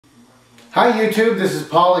Hi YouTube, this is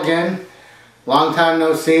Paul again. Long time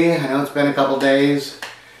no see. I know it's been a couple days.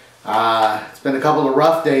 It's been a couple of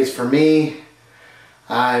rough days for me.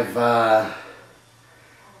 I've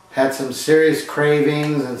had some serious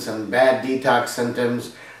cravings and some bad detox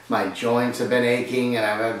symptoms. My joints have been aching, and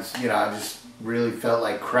I just really felt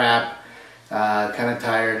like crap. Kind of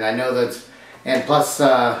tired, and I know that's, and plus,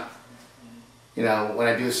 when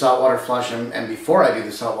I do the saltwater flush, and before I do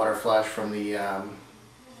the saltwater flush from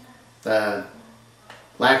the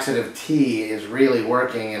laxative tea is really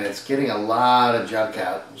working, and it's getting a lot of junk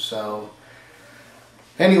out. So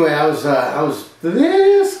anyway, I was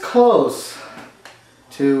this close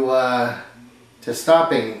to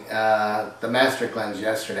stopping the master cleanse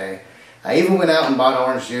yesterday. I even went out and bought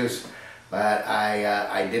orange juice, but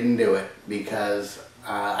I didn't do it because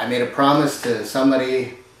I made a promise to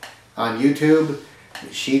somebody on YouTube.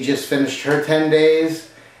 She just finished her 10 days,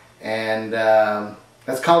 and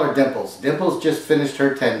let's call her Dimples. Dimples just finished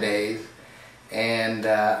her 10 days, and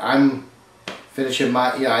I'm finishing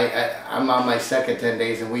my, I'm on my second 10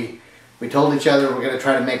 days, and we told each other we're going to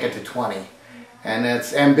try to make it to 20. And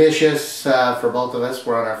it's ambitious for both of us.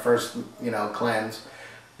 We're on our first, cleanse,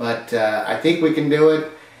 but I think we can do it.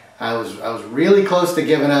 I was really close to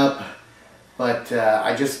giving up, but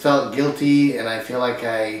I just felt guilty, and I feel like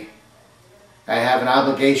I have an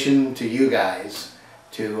obligation to you guys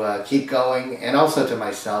to keep going, and also to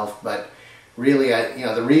myself. But really,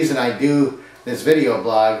 the reason I do this video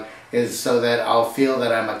blog is so that I'll feel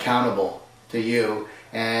that I'm accountable to you,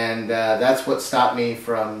 and that's what stopped me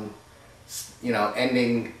from,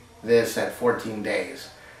 ending this at 14 days.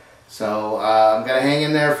 So I'm gonna hang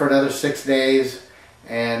in there for another 6 days,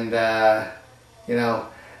 and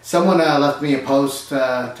someone left me a post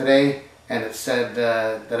today, and it said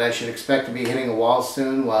that I should expect to be hitting a wall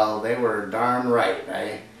soon. Well, they were darn right.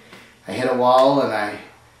 I hit a wall, and I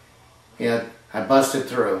busted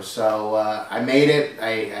through. So I made it.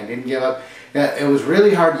 I didn't give up. It was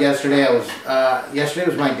really hard yesterday. Yesterday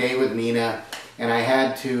was my day with Nina, and I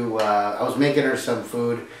had to. I was making her some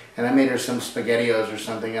food, and I made her some SpaghettiOs or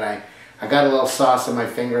something, and I got a little sauce on my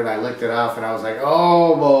finger, and I licked it off, and I was like,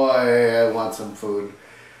 oh boy, I want some food.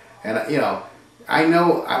 And I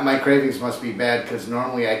know my cravings must be bad, because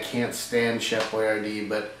normally I can't stand Chef Boyardee,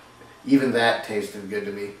 but even that tasted good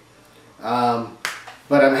to me.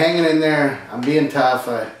 But I'm hanging in there. I'm being tough.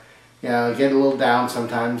 I get a little down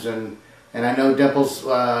sometimes, and I know Dimples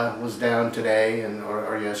was down today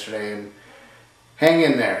or yesterday. And hang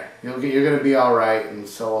in there. You're going to be all right, and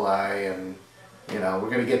so will I. And we're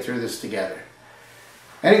going to get through this together.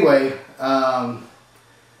 Anyway.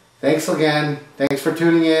 Thanks again. Thanks for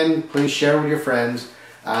tuning in. Please share with your friends.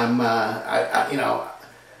 After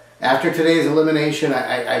today's elimination,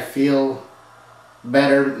 I feel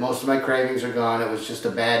better. Most of my cravings are gone. It was just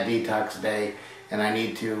a bad detox day, and I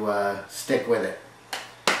need to stick with it.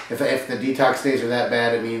 If the detox days are that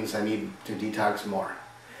bad, it means I need to detox more.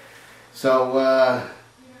 So, a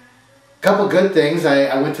couple good things.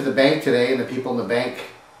 I went to the bank today, and the people in the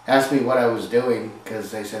bank asked me what I was doing,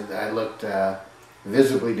 because they said I looked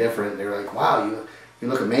visibly different. They were like, "Wow, you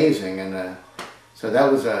look amazing," and so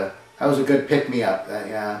that was a good pick me up.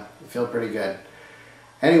 Yeah, I feel pretty good.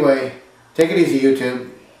 Anyway, take it easy,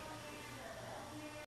 YouTube.